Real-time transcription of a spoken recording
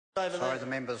Sorry, the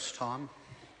member's time.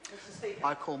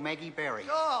 I call Maggie Berry.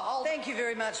 Thank you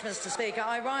very much, Mr. Speaker.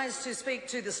 I rise to speak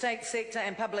to the State Sector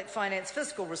and Public Finance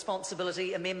Fiscal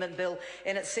Responsibility Amendment Bill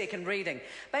in its second reading.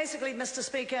 Basically, Mr.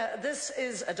 Speaker, this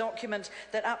is a document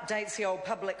that updates the old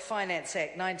Public Finance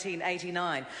Act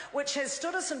 1989, which has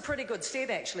stood us in pretty good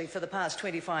stead, actually, for the past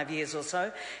 25 years or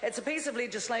so. It's a piece of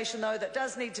legislation, though, that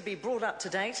does need to be brought up to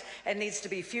date and needs to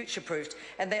be future-proofed,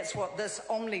 and that's what this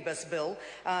omnibus bill,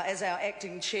 as our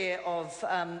acting chair of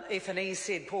F&E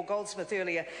said, Paul Goldsmith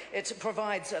earlier, it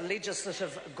provides a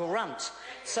legislative grunt.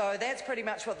 So that's pretty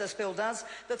much what this bill does.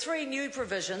 The three new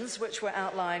provisions, which were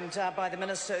outlined by the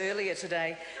Minister earlier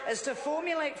today, is to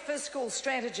formulate fiscal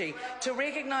strategy to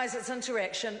recognise its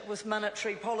interaction with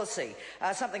monetary policy,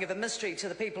 something of a mystery to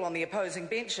the people on the opposing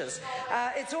benches.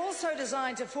 It's also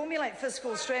designed to formulate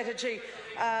fiscal strategy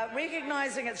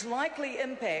recognising its likely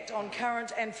impact on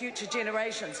current and future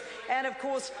generations. And of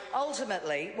course,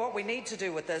 ultimately, what we need to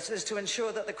do with this is to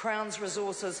ensure that the Crown's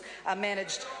resources are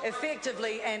managed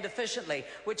effectively and efficiently,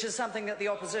 which is something that the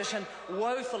opposition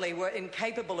woefully were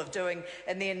incapable of doing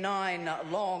in their 9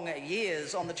 long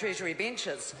years on the Treasury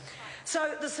benches.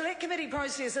 So the Select Committee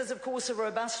process is, of course, a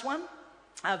robust one.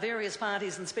 Various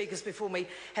parties and speakers before me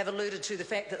have alluded to the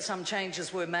fact that some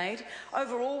changes were made.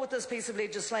 Overall, with this piece of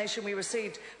legislation, we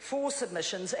received 4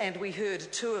 submissions and we heard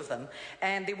 2 of them.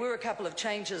 And there were a couple of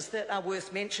changes that are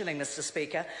worth mentioning, Mr.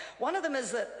 Speaker. One of them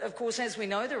is that, of course, as we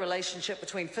know, the relationship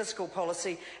between fiscal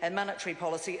policy and monetary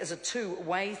policy is a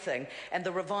two-way thing, and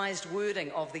the revised wording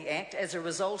of the Act, as a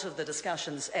result of the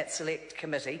discussions at Select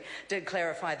Committee, did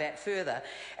clarify that further.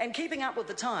 And keeping up with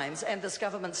the times and this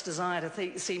government's desire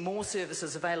to see more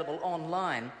services available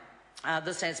online,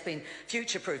 this has been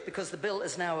future-proof because the bill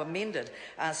is now amended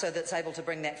so that it's able to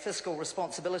bring that fiscal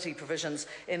responsibility provisions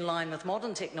in line with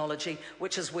modern technology,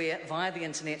 which is where, via the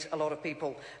internet, a lot of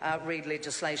people read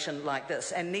legislation like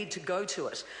this and need to go to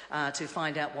it to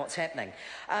find out what's happening.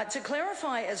 To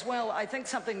clarify as well, I think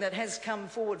something that has come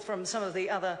forward from some of the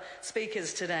other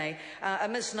speakers today, a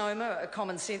misnomer, a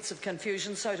common sense of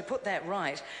confusion. So to put that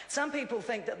right, some people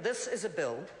think that this is a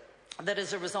bill that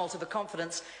is a result of a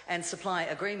confidence and supply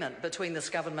agreement between this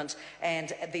government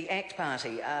and the ACT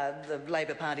Party. The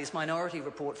Labor Party's Minority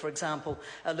Report, for example,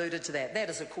 alluded to that. That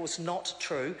is, of course, not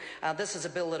true. This is a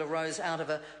bill that arose out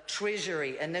of a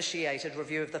Treasury-initiated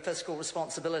review of the fiscal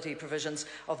responsibility provisions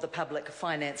of the Public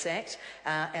Finance Act,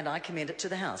 and I commend it to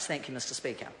the House. Thank you, Mr.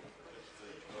 Speaker.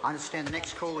 I understand the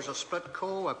next call is a split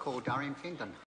call. I call Darian Fenton.